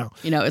tub right now.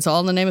 It's all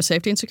in the name of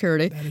safety and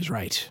security. That is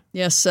right.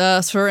 Yes,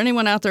 for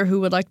anyone out there who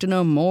would like to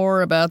know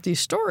more about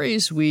these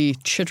stories we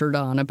chittered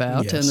on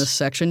about in this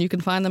section, you can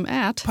find them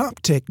at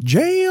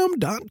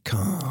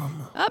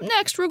PopTechJam.com. Up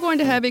next, we're going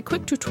to have a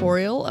quick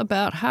tutorial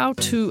about how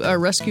to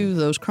rescue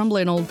those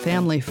crumbling old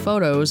family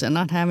photos and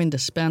not having to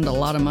spend a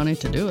lot of money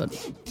to do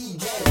it.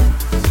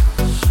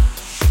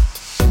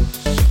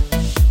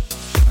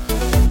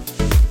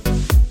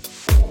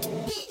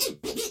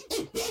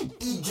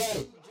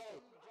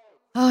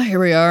 Oh, here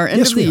we are.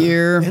 End of the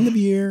year. End of the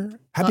year.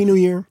 Happy New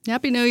Year.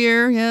 Happy New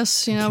Year.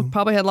 Yes.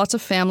 Probably had lots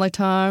of family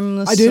time.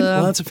 I did.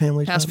 Lots of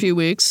family time. Past few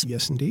weeks.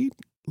 Yes, indeed.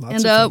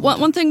 Lots of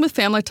one thing with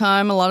family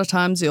time, a lot of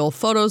times the old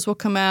photos will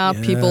come out.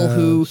 Yes. People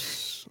who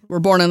were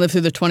born and lived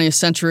through the 20th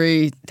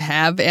century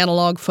have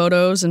analog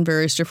photos in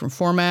various different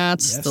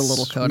formats. Yes, the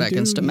little Kodak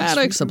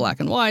Instamatics, the black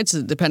and whites,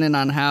 depending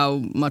on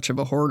how much of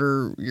a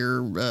hoarder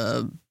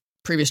your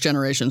previous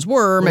generations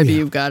were. Maybe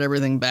you've got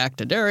everything back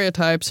to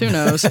daguerreotypes. Who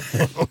knows?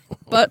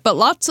 But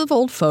lots of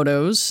old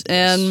photos.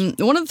 And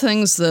one of the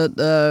things that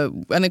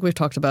I think we've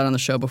talked about on the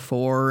show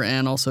before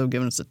and also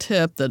given us a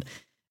tip that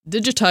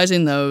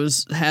digitizing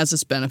those has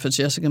its benefits.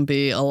 Yes, it can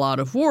be a lot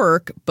of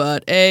work,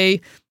 but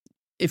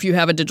if you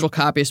have a digital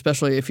copy,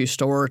 especially if you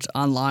store it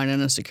online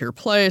in a secure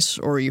place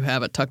or you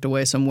have it tucked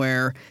away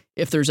somewhere,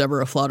 if there's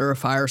ever a flood or a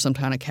fire, some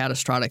kind of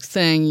catastrophic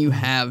thing, you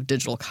have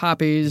digital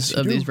copies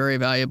of these very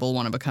valuable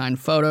one-of-a-kind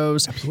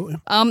photos. Absolutely.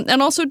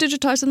 And also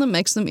digitizing them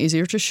makes them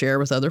easier to share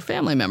with other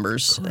family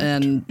members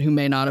and who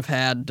may not have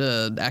had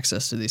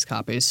access to these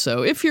copies.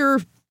 So if you're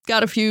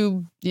got a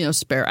few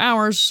spare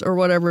hours or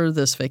whatever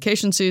this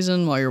vacation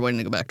season while you're waiting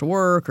to go back to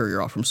work or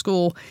you're off from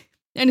school,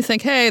 and you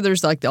think, hey,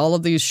 there's like all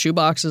of these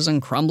shoeboxes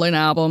and crumbling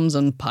albums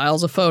and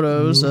piles of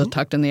photos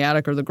tucked in the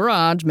attic or the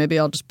garage. Maybe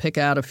I'll just pick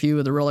out a few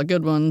of the really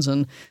good ones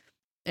and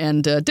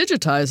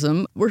digitize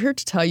them. We're here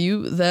to tell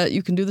you that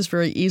you can do this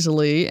very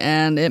easily,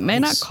 and it may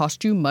not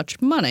cost you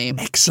much money.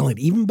 Excellent.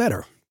 Even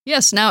better.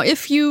 Yes. Now,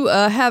 if you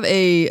have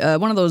a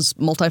one of those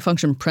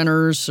multifunction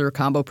printers or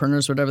combo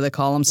printers, whatever they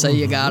call them, say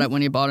you got it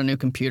when you bought a new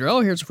computer.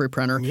 Oh, here's a free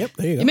printer. Yep,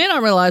 there you go. You may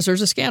not realize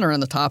there's a scanner on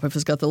the top. If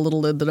it's got the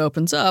little lid that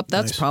opens up,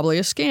 that's probably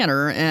a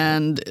scanner.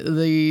 And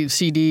the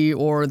CD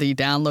or the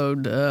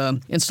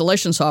download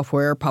installation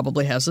software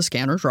probably has the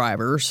scanner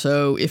driver.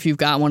 So if you've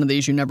got one of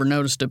these, you never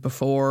noticed it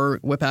before,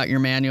 whip out your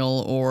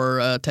manual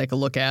or take a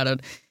look at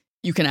it.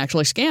 You can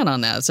actually scan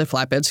on that. It's a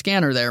flatbed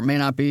scanner there. It may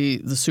not be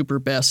the super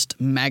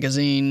best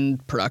magazine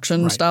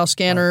production style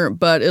scanner,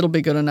 but it'll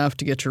be good enough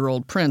to get your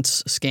old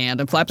prints scanned.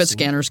 And flatbed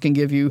scanners can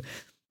give you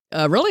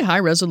really high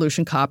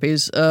resolution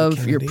copies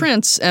of your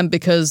prints. And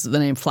because the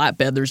name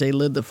flatbed, there's a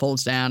lid that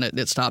folds down.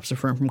 It stops the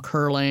film from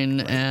curling.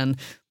 And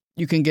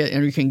you can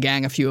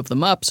gang a few of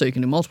them up so you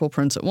can do multiple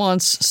prints at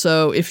once.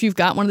 So if you've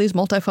got one of these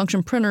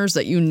multifunction printers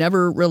that you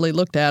never really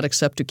looked at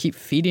except to keep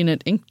feeding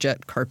it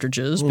inkjet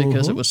cartridges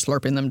because it was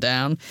slurping them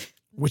down.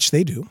 Which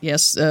they do.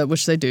 Yes,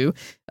 which they do.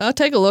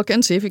 Take a look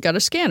and see if you've got a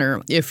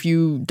scanner. If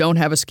you don't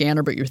have a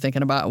scanner but you're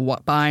thinking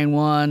about buying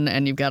one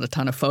and you've got a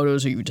ton of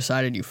photos or you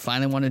decided you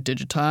finally want to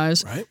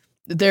digitize,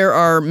 there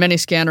are many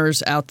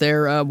scanners out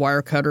there.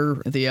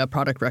 Wirecutter, the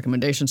product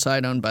recommendation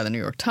site owned by the New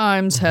York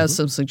Times, has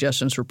some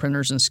suggestions for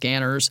printers and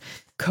scanners.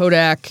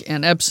 Kodak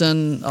and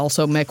Epson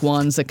also make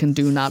ones that can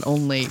do not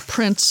only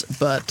prints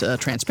but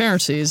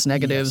transparencies,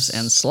 negatives,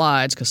 and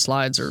slides, because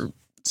slides are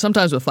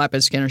sometimes with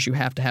flatbed scanners you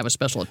have to have a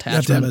special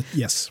attachment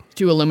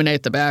to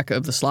illuminate the back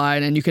of the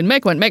slide. And you can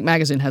make one. Make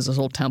Magazine has this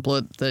little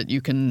template that you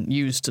can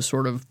use to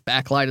sort of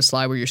backlight a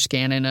slide where you're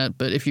scanning it.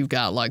 But if you've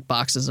got like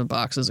boxes and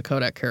boxes of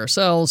Kodak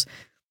carousels,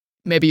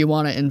 maybe you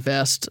want to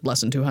invest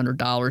less than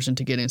 $200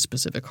 into getting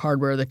specific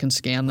hardware that can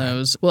scan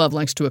those. We'll have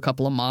links to a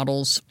couple of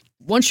models.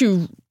 Once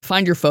you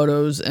find your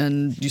photos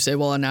and you say,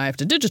 well, now I have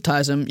to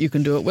digitize them, you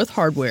can do it with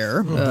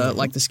hardware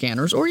like the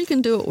scanners, or you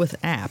can do it with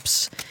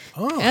apps.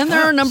 And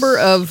there are a number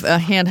of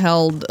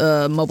handheld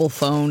mobile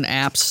phone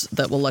apps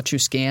that will let you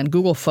scan.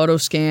 Google Photo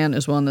Scan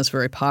is one that's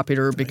very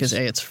popular because,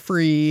 A, it's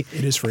free.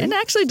 It is free. And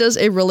actually does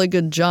a really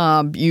good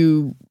job.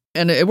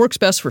 And it works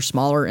best for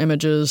smaller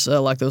images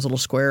like those little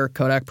square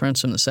Kodak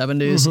prints from the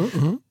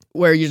 70s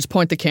where you just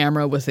point the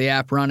camera with the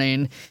app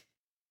running.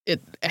 It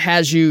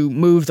has you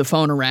move the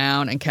phone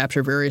around and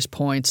capture various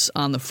points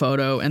on the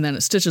photo, and then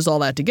it stitches all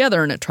that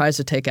together, and it tries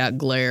to take out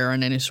glare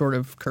and any sort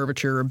of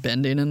curvature or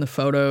bending in the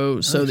photo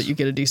so that you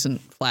get a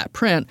decent flat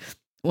print.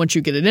 Once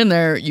you get it in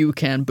there, you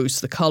can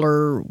boost the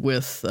color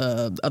with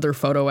other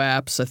photo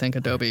apps. I think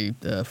Adobe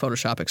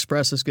Photoshop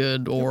Express is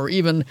good, or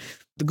even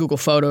the Google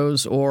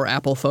Photos or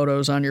Apple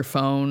Photos on your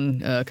phone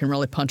can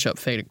really punch up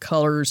faded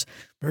colors.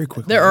 Very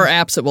quickly. There are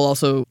apps that will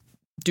also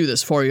do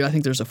this for you. I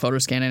think there's a photo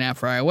scanning app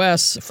for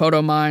iOS.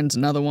 PhotoMind's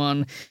another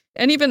one.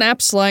 And even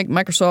apps like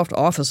Microsoft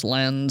Office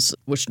Lens,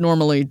 which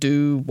normally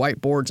do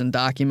whiteboards and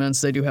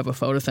documents. They do have a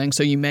photo thing.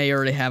 So you may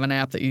already have an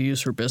app that you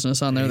use for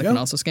business on there that can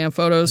also scan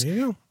photos. There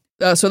you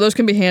go. So those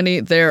can be handy.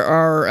 There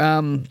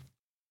are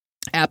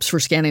apps for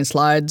scanning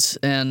slides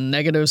and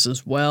negatives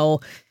as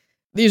well.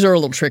 These are a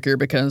little trickier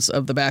because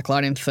of the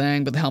backlighting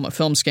thing, but the Helmet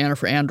Film Scanner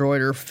for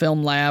Android or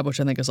Film Lab, which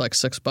I think is like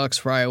 $6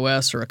 for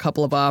iOS, or a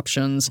couple of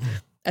options.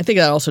 I think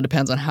that also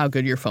depends on how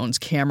good your phone's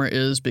camera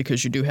is,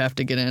 because you do have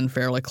to get in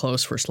fairly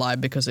close for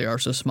slide because they are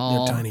so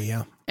small. They're tiny,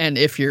 yeah. And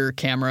if your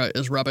camera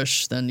is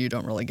rubbish, then you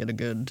don't really get a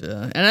good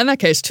and in that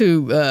case,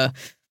 too,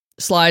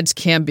 slides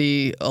can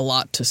be a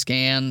lot to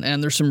scan,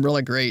 and there's some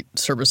really great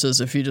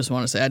services if you just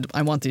want to say,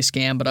 I want these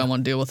scanned, but I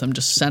want to deal with them.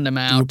 Just send them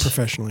out. Do it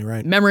professionally,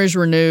 right? Memories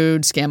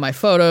renewed, scan my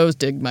photos,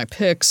 dig my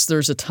pics.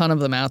 There's a ton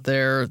of them out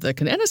there that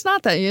can, and it's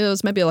not that,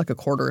 it's maybe like a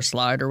quarter a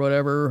slide or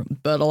whatever,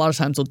 but a lot of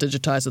times they'll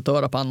digitize it, throw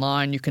it up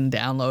online. You can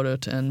download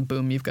it, and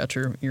boom, you've got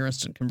your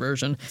instant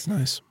conversion. That's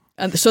nice.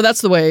 And so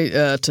that's the way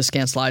to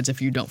scan slides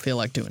if you don't feel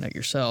like doing it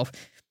yourself.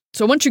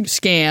 So once you've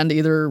scanned,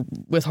 either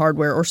with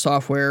hardware or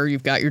software,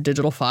 you've got your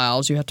digital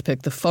files. You have to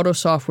pick the photo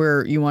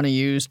software you want to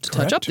use to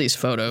touch up these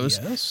photos.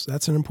 Yes,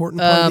 that's an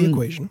important part of the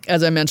equation.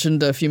 As I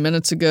mentioned a few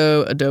minutes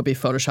ago, Adobe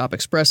Photoshop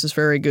Express is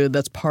very good.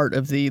 That's part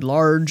of the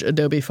large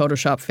Adobe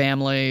Photoshop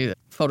family.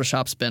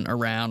 Photoshop's been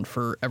around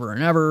forever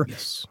and ever.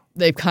 Yes.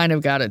 They've kind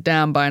of got it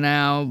down by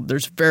now.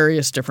 There's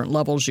various different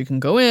levels you can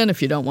go in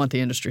if you don't want the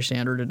industry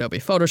standard Adobe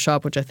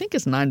Photoshop, which I think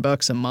is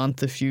 $9 a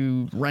month if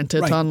you rent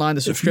it online,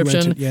 the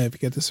subscription. If you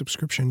get the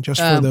subscription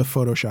just for the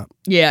Photoshop.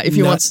 Yeah, if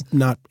you want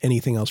not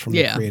anything else from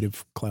the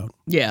Creative Cloud.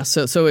 Yeah,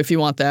 so if you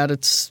want that,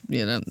 it's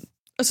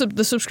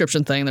the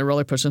subscription thing. They're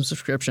really pushing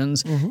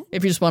subscriptions. Mm-hmm.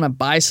 If you just want to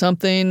buy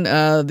something,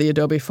 the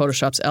Adobe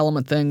Photoshop's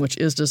Element thing, which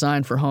is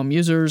designed for home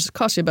users,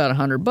 costs you about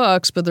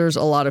 $100, but there's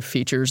a lot of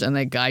features, and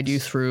they guide you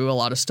through a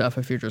lot of stuff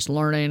if you're just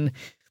learning.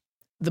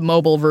 The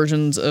mobile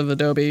versions of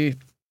Adobe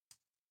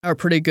are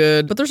pretty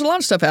good, but there's a lot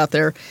of stuff out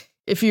there.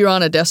 If you're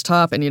on a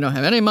desktop and you don't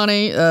have any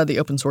money, the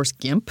open source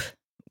GIMP,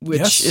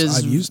 which is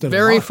I've used it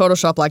very a lot.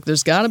 Photoshop-like.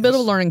 There's got a bit of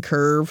a learning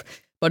curve,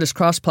 but it's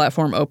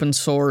cross-platform open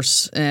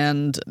source,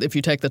 and if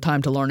you take the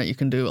time to learn it, you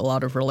can do a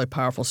lot of really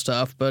powerful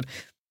stuff. But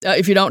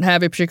if you don't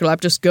have a particular app,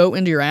 just go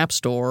into your app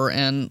store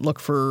and look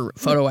for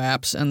photo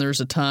apps, and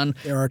there's a ton.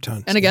 There are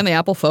tons. And again, the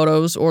Apple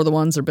Photos or the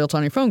ones that are built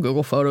on your phone,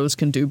 Google Photos,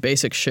 can do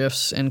basic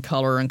shifts in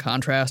color and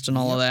contrast and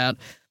all of that.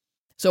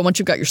 So once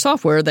you've got your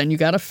software, then you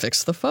got to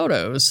fix the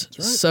photos. That's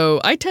right. So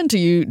I tend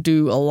to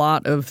do a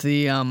lot of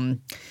the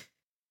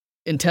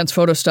intense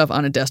photo stuff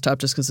on a desktop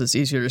just because it's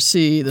easier to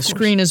see. The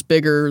screen is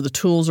bigger. The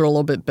tools are a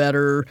little bit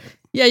better.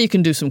 Yeah, you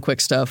can do some quick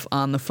stuff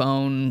on the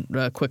phone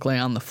quickly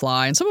on the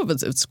fly, and some of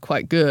it's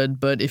quite good.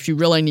 But if you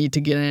really need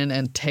to get in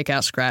and take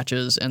out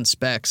scratches and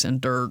specks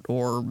and dirt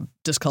or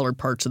discolored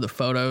parts of the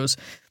photos,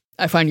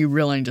 I find you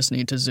really just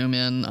need to zoom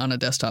in on a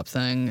desktop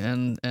thing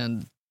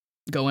and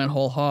go in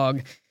whole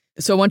hog.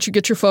 So once you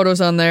get your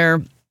photos on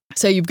there,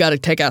 say you've got to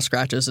take out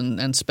scratches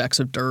and specks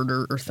of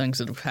dirt or things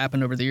that have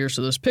happened over the years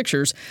to those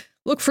pictures,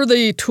 look for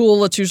the tool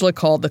that's usually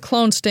called the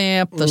clone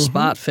stamp, the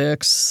spot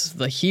fix,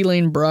 the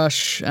healing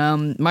brush.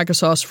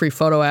 Microsoft's free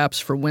photo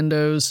apps for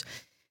Windows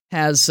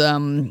has,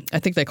 I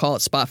think they call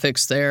it spot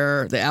fix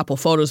there. The Apple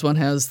Photos one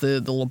has the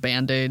little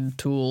Band-Aid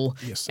tool.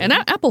 Yes, and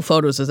Apple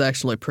Photos is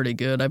actually pretty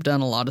good. I've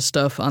done a lot of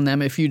stuff on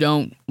them. If you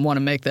don't want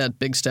to make that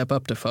big step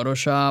up to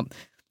Photoshop,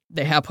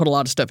 they have put a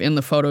lot of stuff in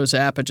the Photos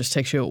app. It just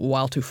takes you a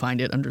while to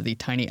find it under the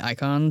tiny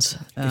icons.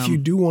 If you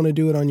do want to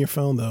do it on your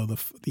phone, though,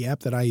 the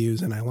app that I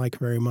use and I like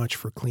very much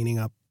for cleaning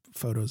up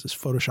photos is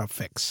Photoshop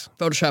Fix.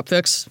 Photoshop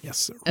Fix?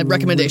 Yes. A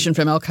recommendation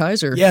from Al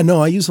Kaiser. Yeah,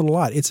 no, I use it a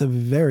lot. It's a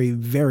very,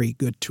 very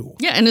good tool.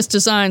 Yeah, and it's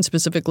designed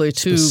specifically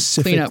to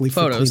clean up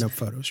photos. Clean up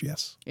photos,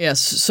 yes. Yes,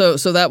 so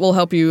that will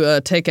help you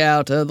take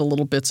out the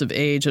little bits of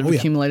age that have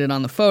accumulated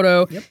on the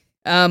photo.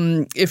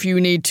 Yep. If you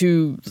need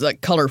to,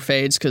 like color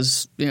fades,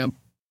 because,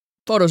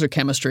 photos are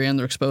chemistry and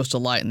they're exposed to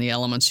light and the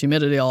elements,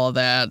 humidity, all of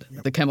that.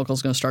 Yep. The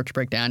chemical's going to start to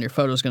break down. Your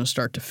photo's going to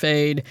start to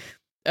fade.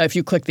 If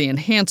you click the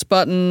Enhance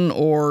button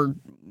or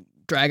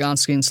drag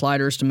on-screen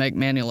sliders to make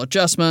manual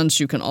adjustments,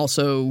 you can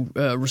also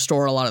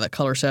restore a lot of that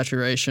color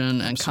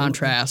saturation and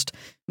contrast,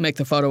 make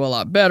the photo a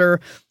lot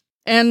better.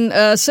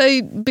 And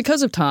say,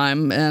 because of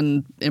time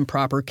and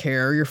improper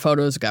care, your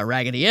photos got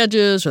raggedy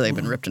edges or they've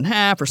been ripped in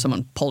half or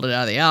someone pulled it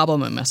out of the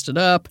album and messed it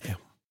up. Yeah.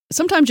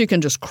 Sometimes you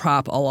can just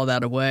crop all of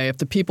that away. If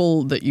the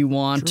people that you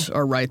want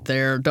are right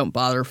there, don't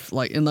bother,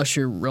 unless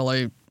you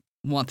really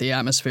want the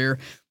atmosphere,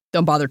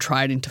 don't bother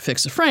trying to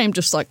fix the frame.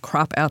 Just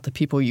crop out the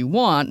people you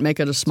want, make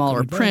it a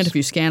smaller print. If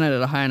you scan it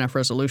at a high enough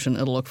resolution,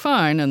 it'll look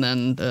fine, and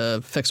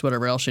then fix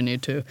whatever else you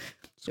need to.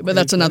 But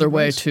that's another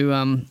way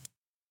to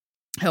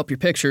help your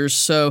pictures.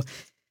 So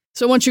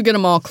So once you get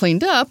them all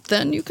cleaned up,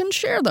 then you can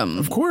share them.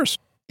 Of course.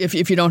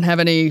 If you don't have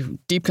any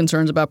deep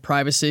concerns about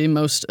privacy,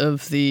 most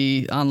of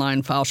the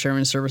online file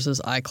sharing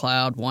services,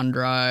 iCloud,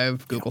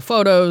 OneDrive, Google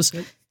Photos,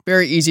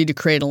 very easy to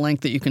create a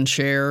link that you can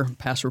share,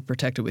 password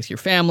protected with your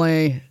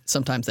family.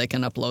 Sometimes they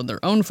can upload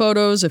their own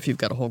photos if you've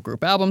got a whole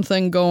group album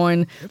thing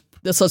going.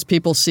 This lets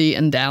people see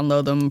and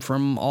download them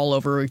from all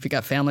over. If you've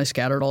got family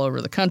scattered all over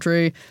the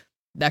country,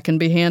 that can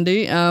be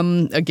handy.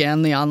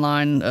 Again, the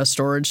online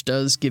storage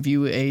does give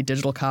you a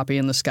digital copy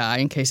in the sky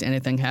in case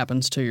anything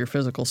happens to your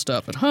physical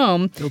stuff at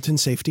home. Built-in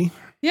safety.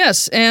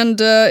 Yes,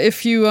 and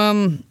if you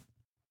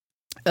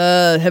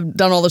have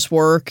done all this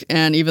work,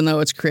 and even though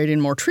it's creating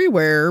more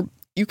treeware,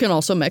 you can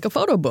also make a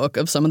photo book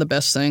of some of the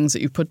best things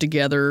that you've put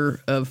together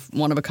of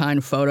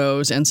one-of-a-kind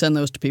photos and send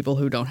those to people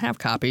who don't have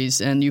copies.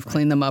 And you've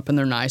cleaned them up and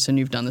they're nice and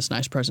you've done this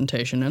nice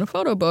presentation in a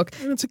photo book.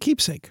 And it's a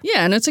keepsake.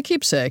 Yeah, and it's a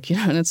keepsake.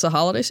 And it's the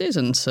holiday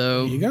season.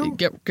 So there you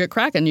go. Get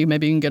cracking.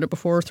 Maybe you can get it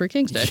before Three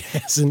Kings Day.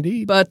 Yes,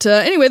 indeed. But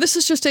anyway, this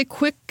is just a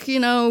quick,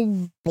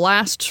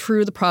 blast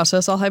through the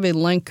process. I'll have a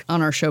link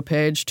on our show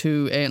page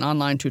to an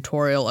online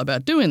tutorial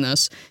about doing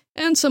this.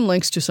 And some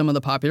links to some of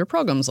the popular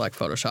programs like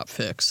Photoshop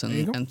Fix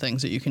and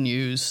things that you can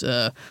use.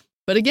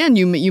 But again,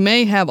 you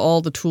may have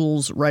all the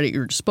tools right at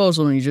your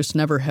disposal and you just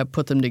never have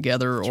put them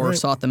together or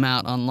sought them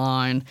out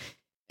online.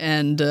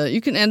 And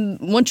you can. And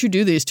once you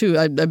do these too,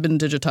 I've been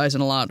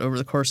digitizing a lot over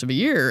the course of a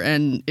year,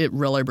 and it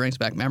really brings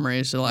back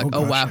memories. So like,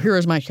 oh wow, here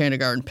is my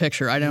kindergarten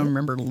picture. I don't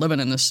remember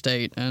living in this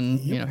state, and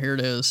here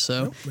it is.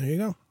 So there you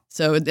go.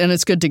 So and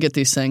it's good to get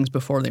these things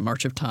before the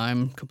march of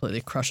time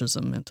completely crushes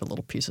them into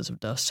little pieces of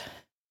dust.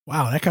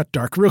 Wow, that got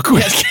dark real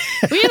quick.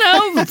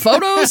 Well,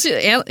 photos,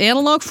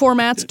 analog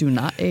formats do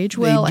not age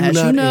well,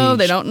 as you know. Age.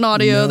 They don't in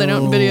audio, they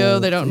don't in video,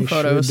 they don't in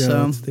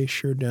photos. They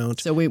sure don't.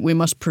 So we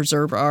must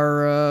preserve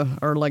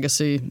our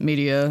legacy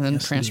media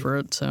and transfer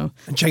it. So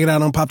and check it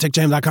out on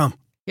poptechjam.com.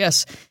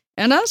 Yes.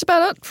 And that's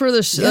about it for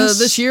this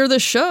this year,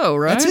 this show,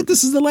 right? That's it.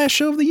 This is the last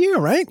show of the year,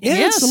 right? Yeah,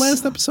 yes. It's the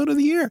last episode of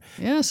the year.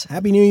 Yes.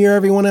 Happy New Year,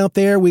 everyone out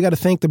there. We got to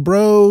thank the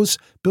bros.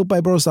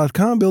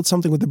 BuiltByBros.com. Build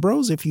something with the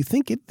bros. If you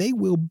think it, they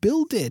will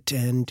build it.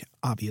 And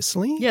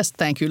obviously. Yes,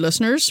 thank you,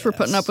 listeners, for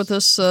putting up with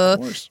us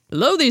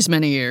below these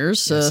many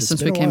years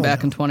since we came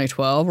back in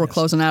 2012. We're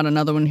closing out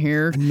another one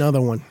here.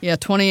 Another one. Yeah,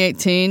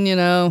 2018,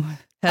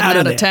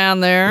 heading out of town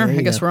there.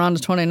 I guess we're on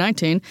to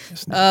 2019.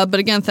 But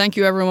again, thank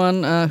you,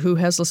 everyone who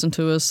has listened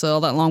to us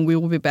all that long. We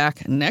will be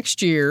back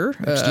next year.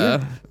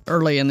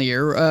 Early in the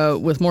year,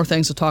 with more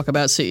things to talk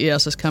about.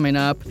 CES is coming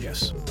up.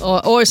 Yes.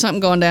 Always something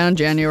going down in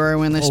January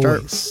when they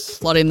start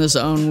flooding the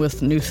zone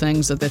with new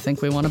things that they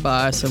think we want to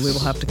buy. So we will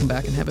have to come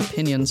back and have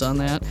opinions on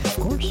that. Of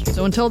course.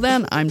 So until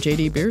then, I'm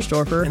J.D.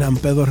 Beersdorfer. And I'm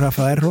Pedro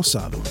Rafael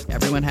Rosado.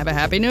 Everyone have a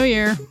Happy New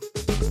Year.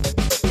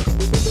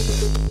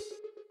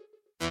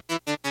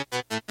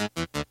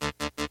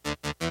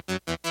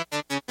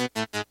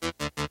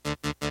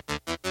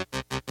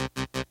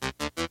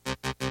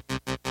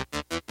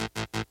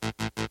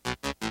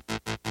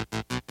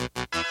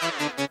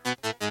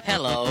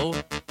 Hello,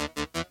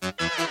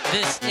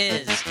 this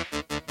is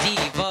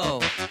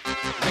Devo.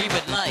 We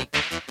would like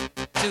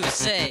to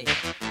say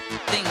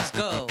things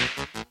go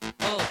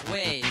both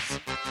ways.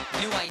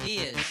 New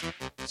ideas,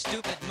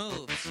 stupid moves.